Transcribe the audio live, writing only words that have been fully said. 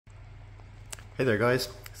Hey there guys,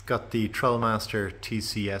 it's got the Trolmaster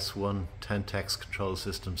TCS-1 Tent X control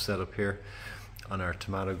system set up here on our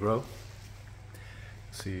tomato grow.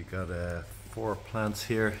 So you got 4 plants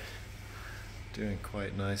here doing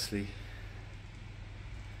quite nicely.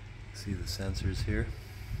 See the sensors here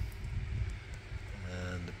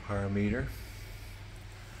and the power meter,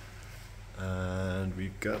 and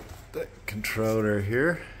we've got the controller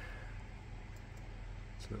here.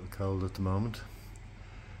 It's a little cold at the moment.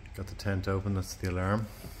 Got the tent open, that's the alarm.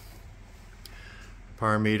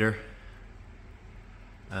 Power meter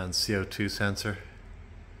and CO2 sensor.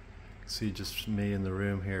 See just me in the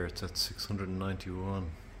room here, it's at 691.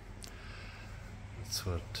 That's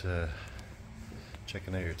what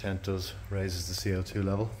checking out your tent does, raises the CO2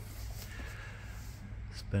 level.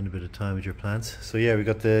 Spend a bit of time with your plants. So yeah, we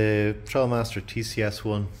got the Trolmaster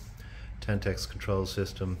TCS-1 Tent X control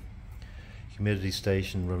system, humidity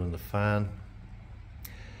station running the fan,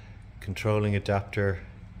 controlling adapter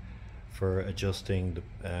for adjusting the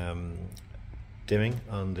dimming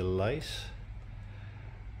on the light,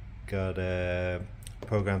 got a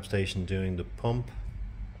program station doing the pump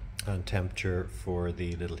and temperature for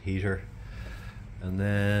the little heater, and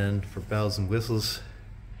then for bells and whistles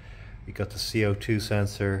we got the CO2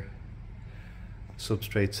 sensor,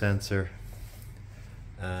 substrate sensor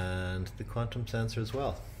and the quantum sensor as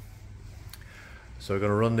well. So we're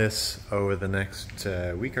going to run this over the next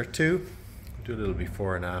week or two, do a little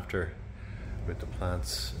before and after with the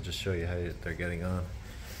plants and just show you how they're getting on.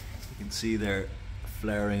 You can see they're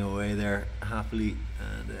flowering away there happily,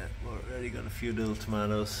 and we've already got a few little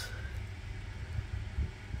tomatoes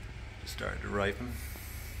starting to ripen,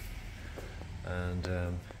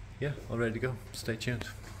 and yeah, all ready to go. Stay tuned.